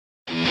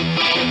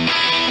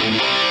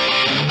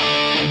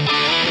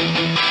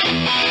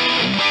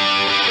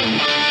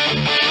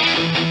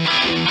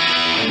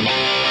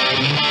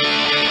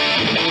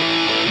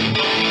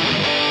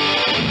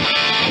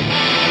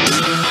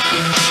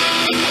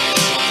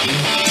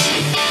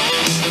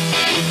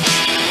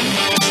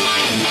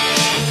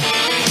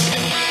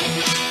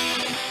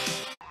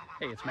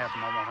Matt the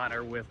Mobile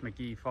Hunter with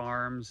McGee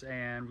Farms,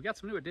 and we got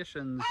some new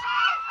additions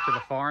to the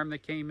farm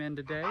that came in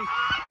today.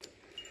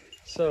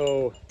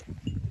 So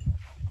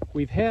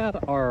we've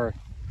had our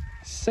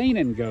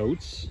Saanen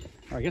goats,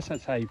 or I guess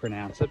that's how you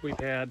pronounce it. We've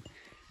had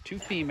 2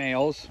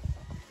 females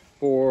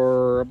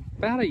for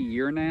about a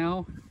year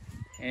now,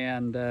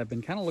 and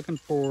been kind of looking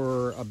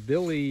for a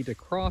billy to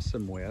cross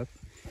them with.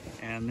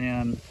 And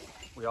then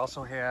we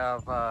also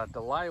have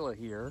Delilah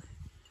here,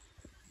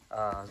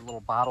 a little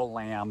bottle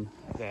lamb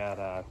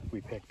that we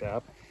picked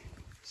up.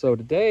 So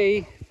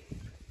today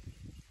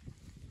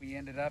we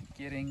ended up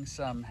getting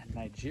some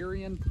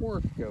Nigerian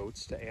dwarf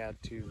goats to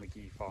add to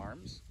McGee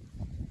Farms,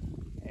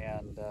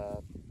 and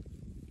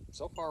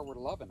so far we're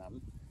loving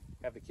them.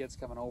 Have the kids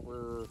coming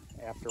over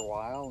after a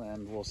while,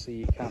 and we'll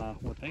see kind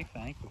of what they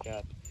think. We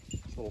got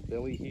this little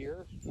Billy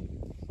here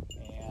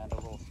and a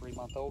little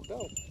 3-month-old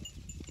goat.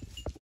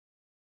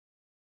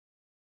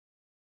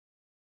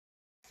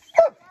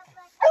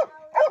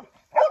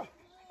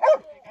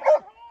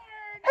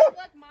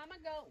 Look, Mama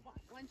Goat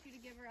wants you to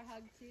give her a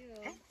hug too.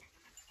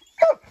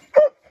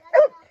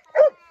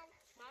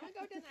 Mama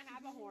Goat doesn't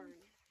have a horn.